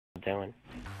doing?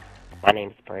 My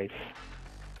name's Bruce.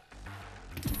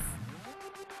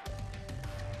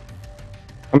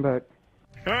 I'm back.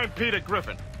 I'm Peter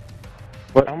Griffin.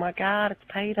 What? Oh my god, it's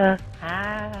Peter.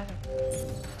 Hi.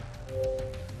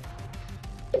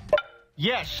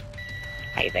 Yes.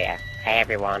 Hey there. Hey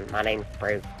everyone, my name's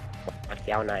Bruce. What's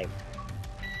your name?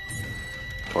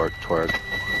 Twerk.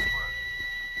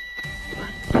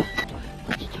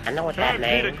 I know what that I'm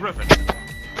Peter means. Griffin.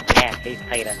 Yeah, he's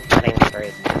Peter. My name's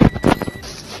Bruce.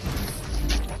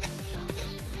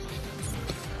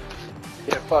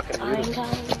 Get fucking muted.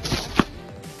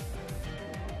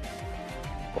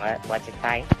 What'd you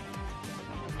say?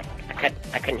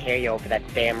 I couldn't hear you over that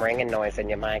damn ringing noise in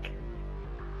your mic.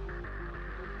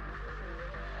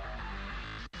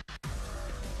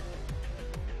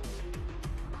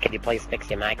 Could you please fix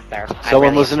your mic, sir?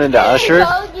 Someone listening to Usher?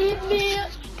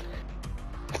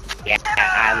 Yeah,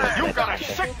 I'm listening You to got a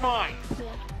Usher. sick mind.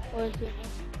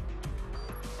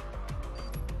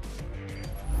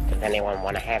 Does anyone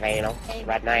want to have anal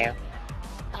right now?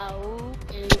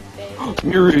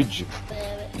 Marriage.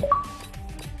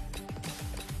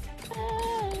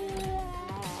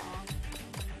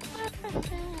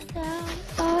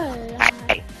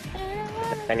 Hey,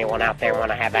 does anyone out there want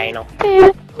to have anal?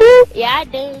 Yeah, I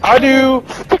do. I do.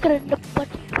 Stick it in the butt.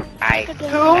 Hey,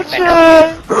 Don't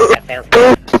that sounds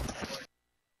good.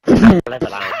 Live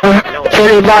alone. I know it's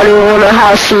Anybody wanna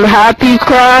have some happy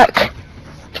crack?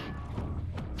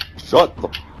 Shut the.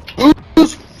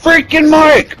 Who's freaking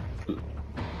mic?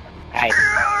 Hey.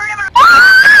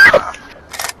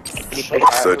 Can you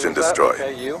please Search and destroy.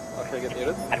 Okay, you. Okay, get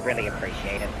muted. I'd really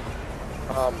appreciate it.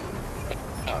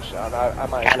 Oh shit, I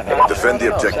might. Kind of Defend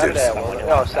the objectives. Saturday, I will.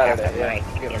 No, Saturday, At yeah. night,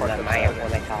 Get in fucked the up mail Saturday.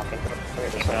 when they're talking.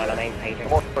 You know what I mean, Peter?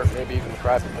 Or maybe even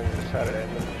Friday thing Saturday,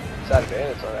 and then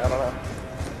Saturday and Sunday, I don't know.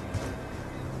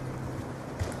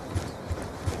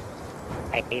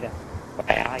 Hey, Peter.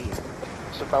 Where are you?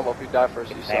 So Cromwell, if you die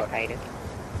first, you There, suck. Peter?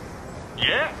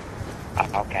 Yeah.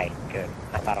 Oh, okay, good.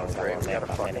 I thought I was Great, going we there got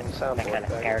a for a fucking minute. soundboard That kind of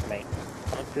back. scared me.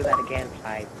 Don't do that again,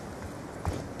 please.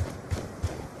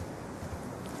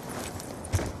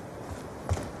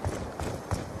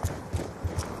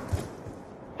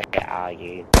 Where are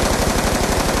you?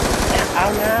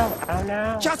 Oh no! Oh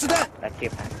no! Shots of that. That's you,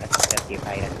 that's you,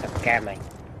 Peter. That scared me.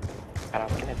 But I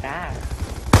was gonna die.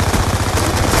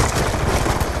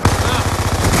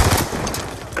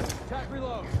 Attack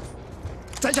reload.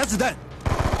 再加子弹。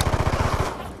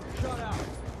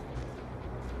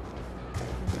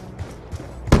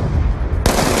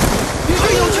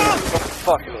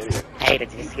Fucking idiot. Hey,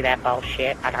 did you see that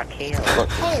bullshit? I got killed.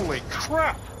 Holy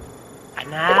crap. I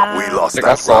know. We lost Like I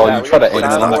that saw round, you try to but aim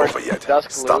it's at not him. over yet.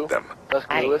 Dusk Stop Blue. them. Dusk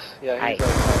Hey. Lewis. Yeah, he's Hey.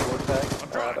 a wood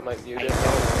tag. That might mute it.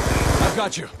 I've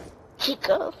got you.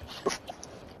 Chico.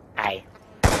 Hey.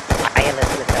 I ain't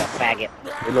listening to a faggot.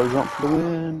 Halo jump for the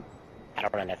win. I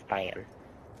don't understand.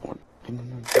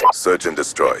 Search and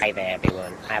destroy. Hey there,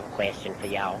 everyone. I have a question for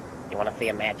y'all. You want to see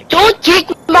a magic trick? Don't kick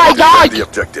my Defend dog! the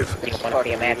objective. You want to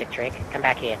see a magic trick? Come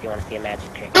back here if you want to see a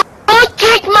magic trick. Don't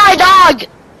kick my dog!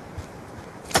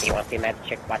 You want to see a magic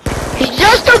trick? Watch this. He's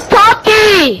just a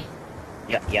puppy!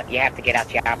 You have to get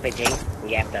out your RPG.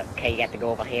 You have to go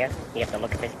over here. You have to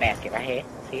look at this basket right here.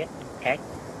 See it? Okay?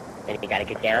 Then you gotta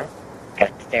get down.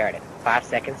 Gotta stare at it. 5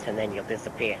 seconds and then you'll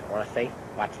disappear. Wanna see?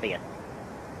 Watch this.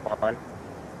 1,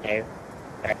 2,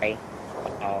 3,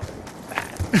 4,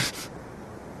 5.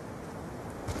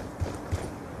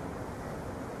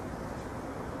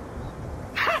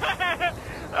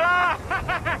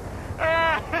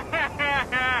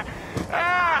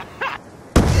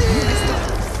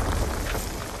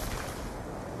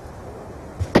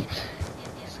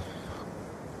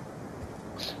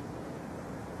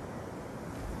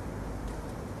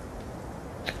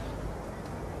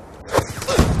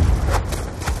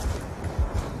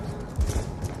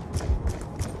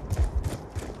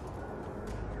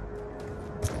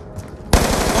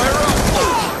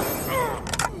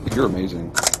 You're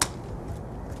amazing.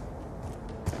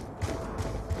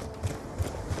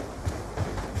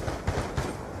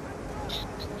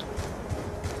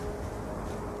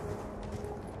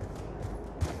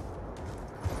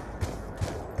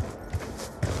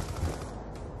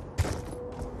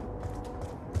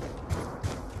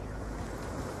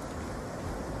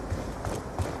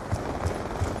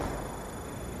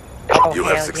 Oh, You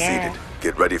have hell succeeded. yeah.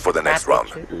 Get ready for the next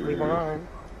round. We won.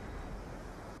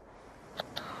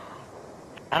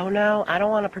 Oh no, I don't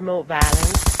want to promote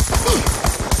violence.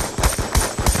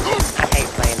 I hate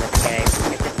playing this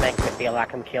game. It just makes me feel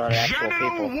like I'm killing actual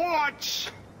people. Watch.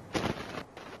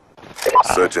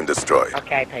 Search and destroy.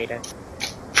 Okay, Peter.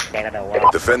 Canada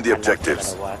what? Defend the I love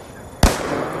objectives. Canada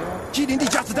what? 机林地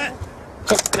加子弹。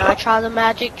 Can I try the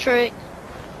magic trick?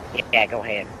 Yeah, go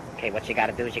ahead. Okay, what you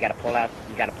gotta do is you gotta pull out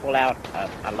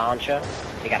a launcher.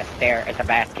 You gotta stare at the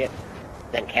basket,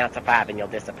 then count to 5 and you'll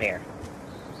disappear.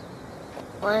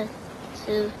 1,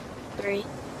 2, 3,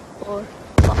 4,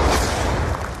 5.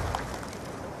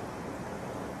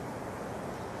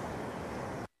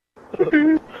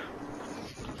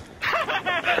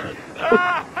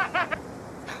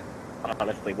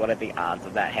 Honestly, what are the odds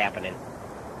of that happening?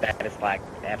 That is like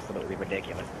absolutely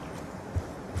ridiculous.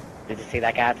 Did you see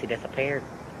that guy? He disappeared.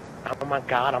 Oh my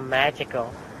god, I'm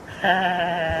magical.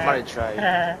 I'm gonna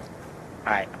try.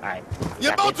 Alright, alright.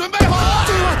 引爆准备好了，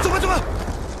走吧，走吧，走吧。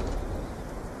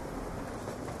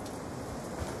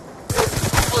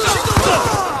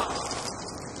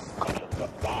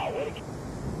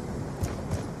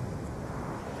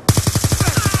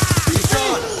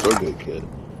 So good, kid.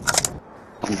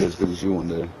 I'm as good as you one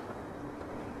day.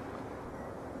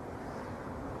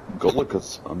 Go look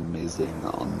us amazing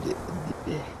on the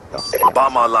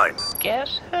Bomb online.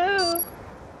 Guess who?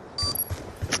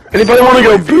 Anybody want to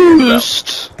go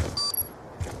boost?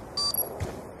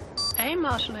 Hey,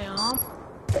 Leon.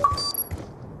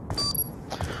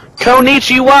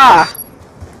 Konnichiwa!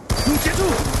 你接住！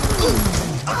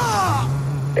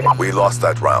 We lost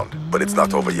that round, but it's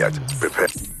not over yet. Prepare.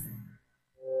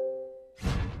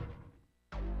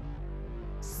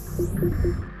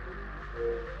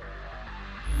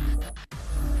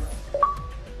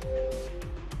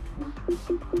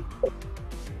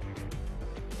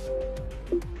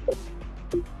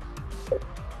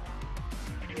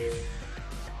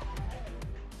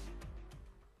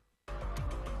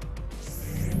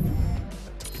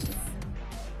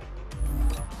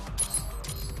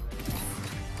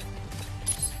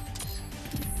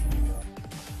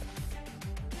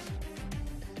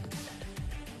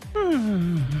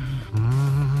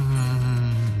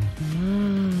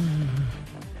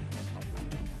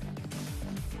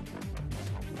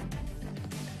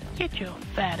 Get your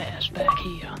fat ass back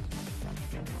here.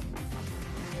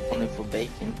 Only for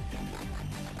bacon.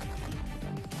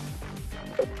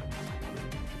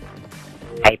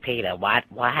 Hey, Peter, what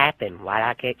happened? Why'd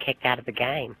I get kicked out of the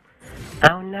game?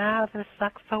 Oh no, this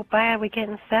sucks so bad, we're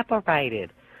getting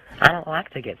separated. I don't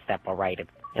like to get separated.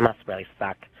 It must really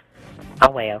suck. Oh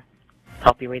well.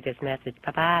 Hope you read this message.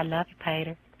 Bye-bye, I love you,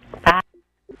 Peter. Bye.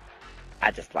 I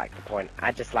just like to point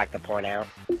out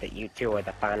that you two are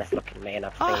the finest looking man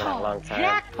I've seen in a long time.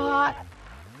 Jackpot!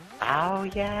 Oh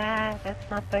yeah, that's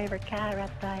my favorite guy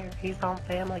right there. He's on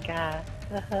Family Guy.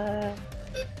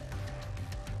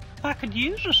 I could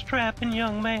use a strapping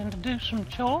young man to do some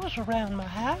chores around my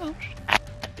house. I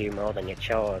do more than your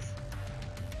chores.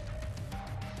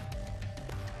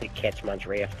 You catch my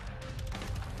drift.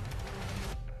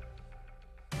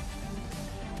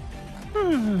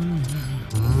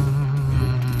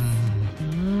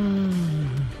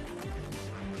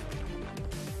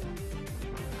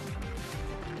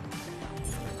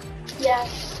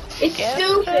 Yes. It's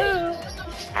stupid.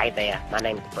 Hi there, my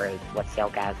name's Bruce. What's your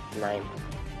guys' name?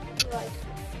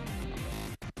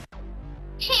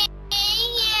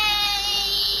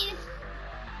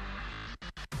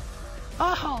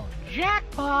 Oh,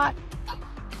 jackpot!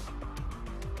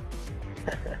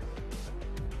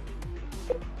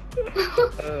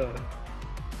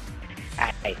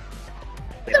 Hey.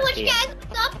 So what you guys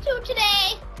up to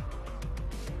today?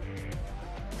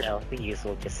 No, the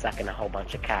usual, just sucking a whole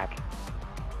bunch of cock.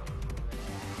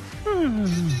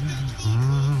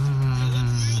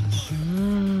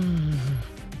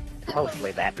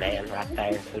 Mostly that man right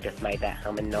there who just made that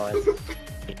humming noise.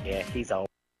 Yeah, he's old.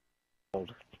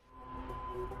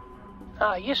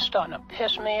 Oh, you're starting to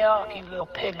piss me off, you little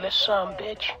piglet son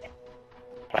bitch.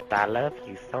 But I love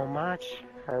you so much,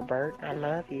 Herbert. I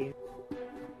love you.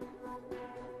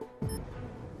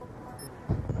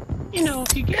 You know,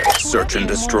 if you get Search and sweaty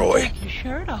destroy. wanna take your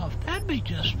shirt off, that'd be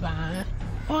just fine.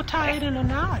 Or tie it in a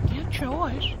knot, your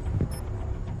choice.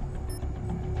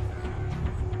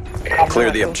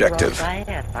 Clear the objective.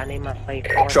 I need my safe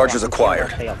Charges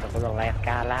acquired. I'm the last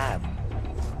guy alive.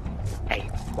 Hey,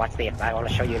 watch this. I want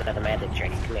to show you another magic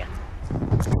trick. Come here.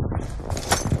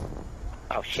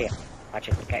 Oh shit. Watch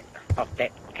it. Okay. Oh,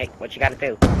 that. Okay, what you gotta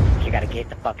do? You gotta get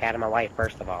the fuck out of my way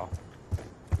first of all.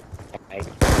 Okay.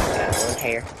 One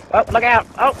here. Oh, look out!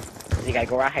 Oh! You gotta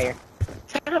go right here.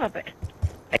 Son of a bitch.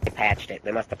 They patched it.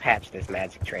 They must have patched this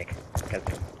magic trick. Because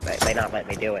they not let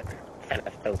me do it. Son of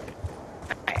a stupid.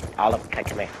 Alright, all of them,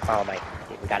 come here. Follow me.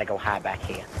 We gotta go hide back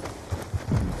here.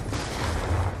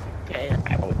 Okay,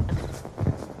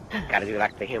 gotta do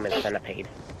like the human centipede.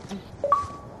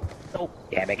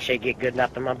 Yeah, make sure you get good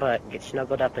enough in my butt. Get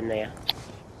snuggled up in there.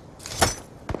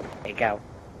 you go.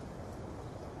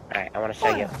 Alright, I want to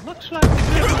show you. Well, looks like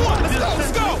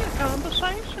the good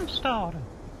conversation started.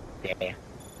 Yeah.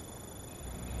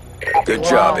 Good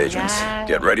job, agents.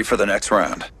 Get ready for the next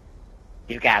round.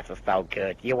 You guys are so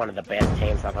good. You're one of the best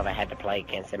teams I've ever had to play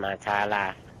against in my entire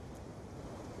life.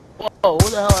 Whoa, who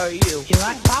the hell are you? You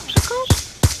like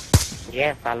popsicles?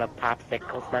 Yes, I love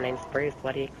popsicles. My name's Bruce.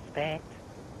 What do you expect?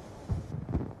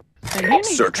 Then you need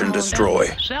Search to and come on destroy.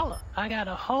 down to the cellar. I got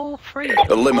a whole freezer.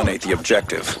 Eliminate the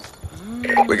objective.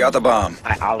 We got the bomb.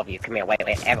 Alright, all of you, come here. Wait.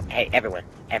 Hey, everyone,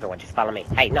 just follow me.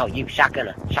 Hey, no, you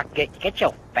shotgunner. Get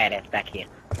your fat ass back here.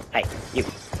 Hey, you.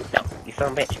 No, you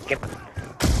son of a bitch.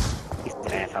 You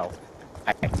stupid asshole.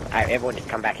 Alright, everyone just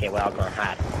come back here. We're all gonna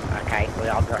hide. Okay?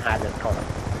 We're all gonna hide in this corner.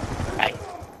 Hey.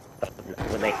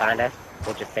 When they find us,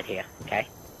 we'll just sit here. Okay?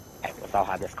 Hey, let's all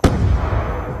hide in this corner.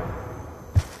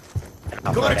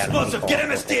 Got explosive, get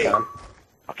MSD!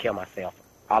 I'll kill myself.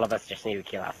 All of us just need to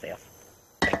kill ourselves.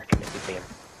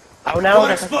 Oh no,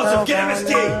 Got explosive, get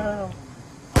MSD! No.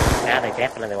 Now they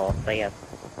definitely won't see us.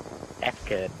 That's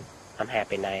good. I'm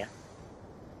happy now.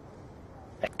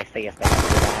 They see us, they can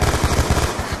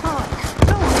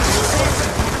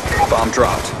Bomb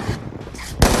dropped.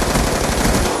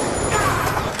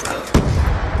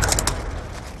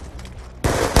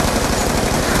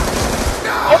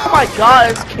 Oh my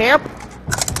god, it's camp.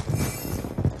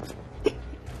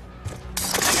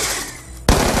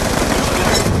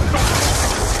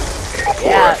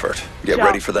 Poor effort. Get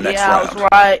ready for the next round. Yeah, I was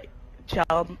right.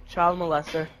 Child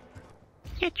molester.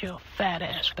 Get your fat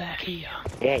ass back here.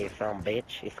 Yeah, you son of a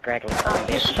bitch. You scraggly son of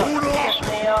a You bitch. starting to piss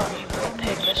me off, you little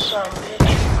piglet son of a bitch.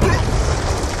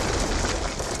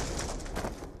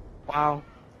 Wow.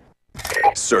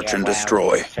 Search and wow,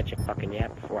 destroy. Shut your fucking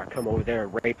yap before I come over there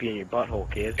and rape you in your butthole,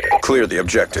 kid. Clear the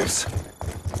objectives.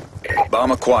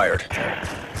 Bomb acquired. I'm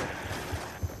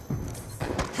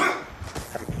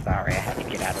sorry, I had to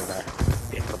get out of the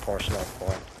disproportional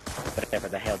form. Whatever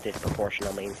the hell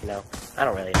disproportional means, you know. I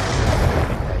don't really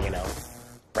know, you know,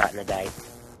 right in the day.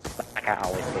 Like I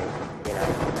always do, you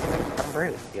know. I'm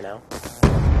Bruce, you know.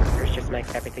 Bruce just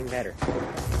makes everything better.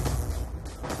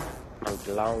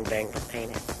 I'm long dang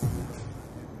container.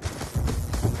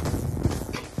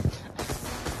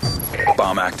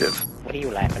 Bomb active. What are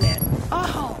you laughing at?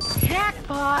 Oh,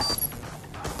 jackpot!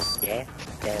 Yeah,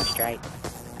 damn straight.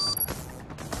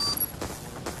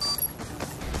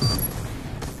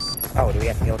 Oh, do we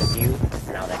have to go to view?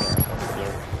 No, they're gonna go to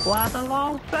view. Why the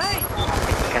long face?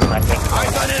 Because my dick.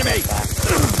 Eyes on enemy!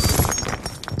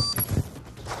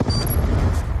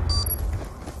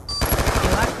 You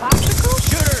like popsicles?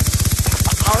 Shooter!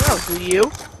 I don't know, do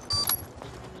you?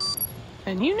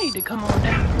 And you need to come on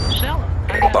down to the cellar.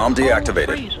 I got Bomb a whole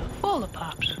deactivated. freezer full of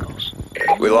popsicles.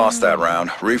 We lost that round.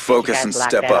 You Refocus guys and block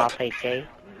step that up. off, AT.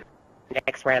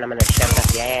 Next round, I'm gonna shove it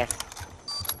up your ass.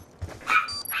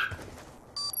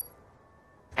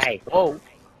 Hey, Whoa.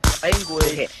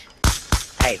 Language.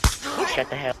 hey, shut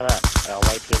the hell up, or I'll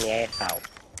wipe you in the asshole.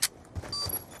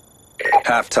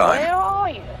 Halftime. Where are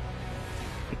you?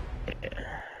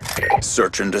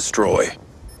 Search and destroy.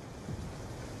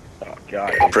 Oh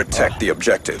god. Protect the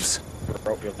objectives.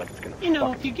 Bro feels like it's gonna You know,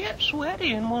 fucking... if you get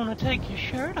sweaty and want to take your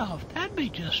shirt off, that'd be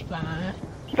just fine.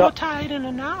 Or tie it in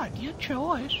a knot, your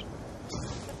choice.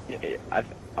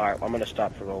 Alright, I'm gonna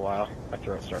stop for a little while. My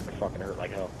throat's starting to fucking hurt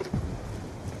like hell.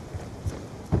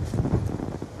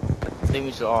 I think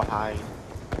we should all hide.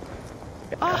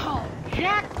 Oh,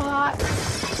 jackpot!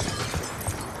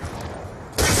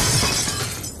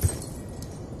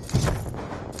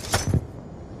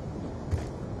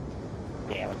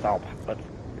 Yeah, let's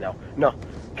no.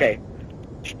 Okay.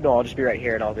 No, I'll just be right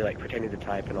here and I'll be like pretending to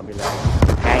type and I'll be like,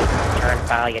 hey, trying to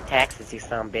file your taxes, you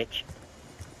son of a bitch.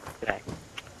 Like,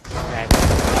 right.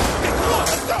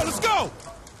 Let's go!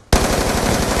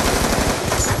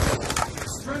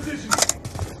 Transition.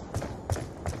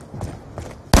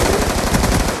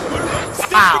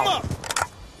 Wow.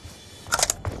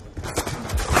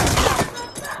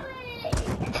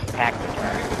 Tax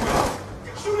return.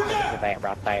 That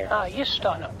right there. Oh, you're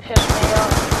starting to piss me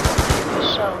off, you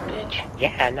son of a bitch.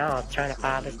 Yeah, no, I was trying to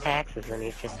file his taxes and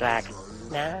he's just like,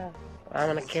 no, I'm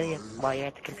gonna kill you while you're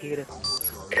at the computer.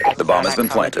 The bomb has been I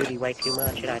Call of planted. Duty way too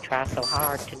much and I try so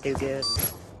hard to do good.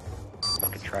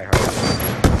 Fucking try hard.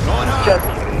 Going hard. Just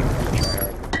kidding. Try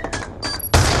hard.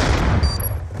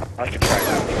 I like to try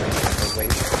hard.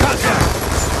 Contact!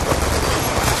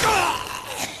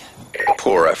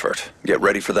 Poor effort. Get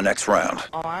ready for the next round.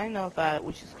 Oh, I know that.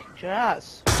 We should kick your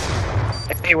ass.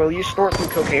 Hey, will you snort some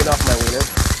cocaine off my wiener?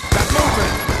 Got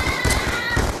movement!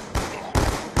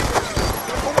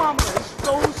 Oh, mama, it's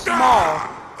so small.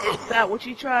 that? What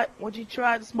you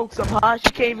tried to smoke some hash?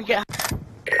 You can't even get.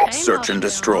 Search and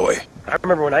destroy. I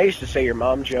remember when I used to say your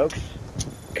mom jokes.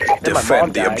 Then my mom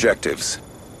Defend the died. objectives.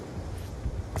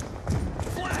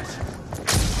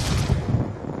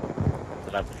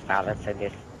 Love the silence in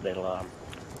this little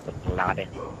lobby.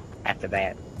 After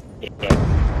that, it's dead.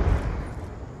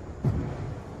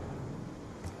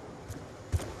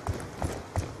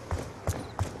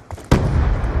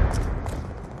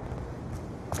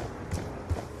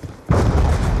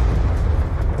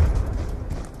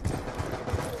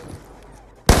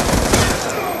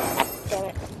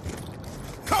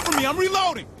 Cover me, I'm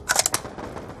reloading!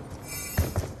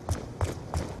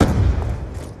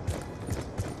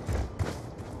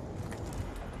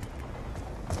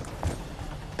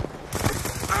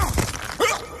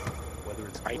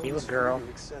 Are you a girl?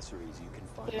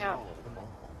 No.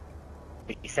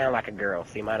 You sound like a girl,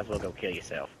 so you might as well go kill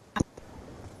yourself.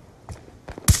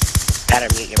 Better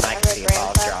mute your mic and see your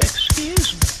balls drop.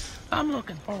 Excuse me. I'm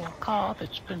looking for a car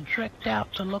that's been tricked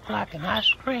out to look like an ice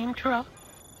cream truck.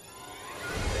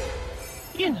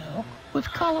 You know, with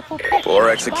colorful pictures. Poor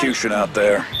execution out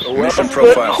there. Well, Mission good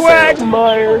profile failed.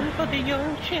 Quagmire. For the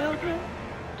young children.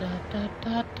 Da da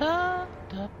da da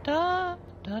da da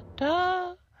da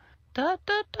da da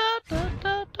da da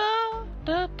da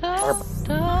da da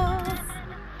da.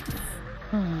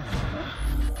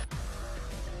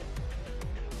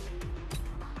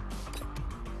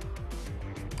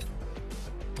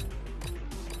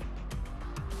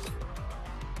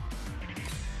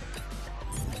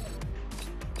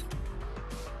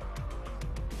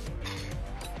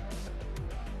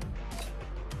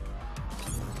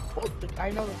 I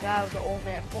know the guy with the old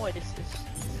man voice is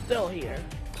still here.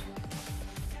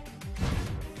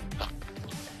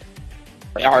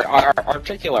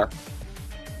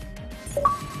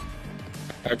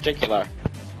 Articular.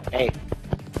 Hey.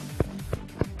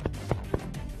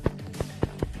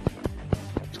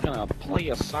 It's gonna play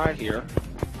a side here.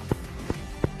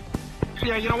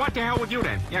 Yeah, you know what? The hell with you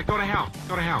then? Yeah, go to hell.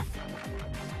 Go to hell.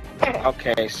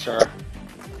 Okay, sir.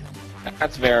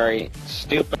 That's very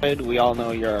stupid. We all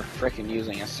know you're frickin'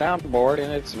 using a soundboard,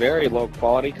 and it's very low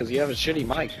quality because you have a shitty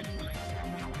mic.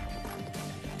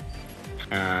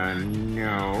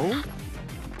 No.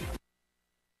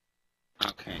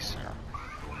 Okay, sir.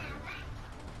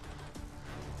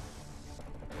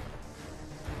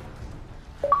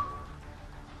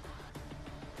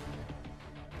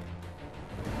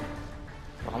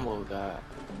 Unload that.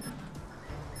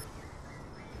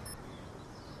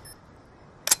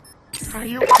 Are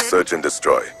you kidding? Search and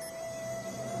destroy.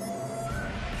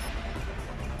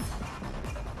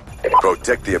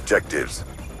 Protect the objectives.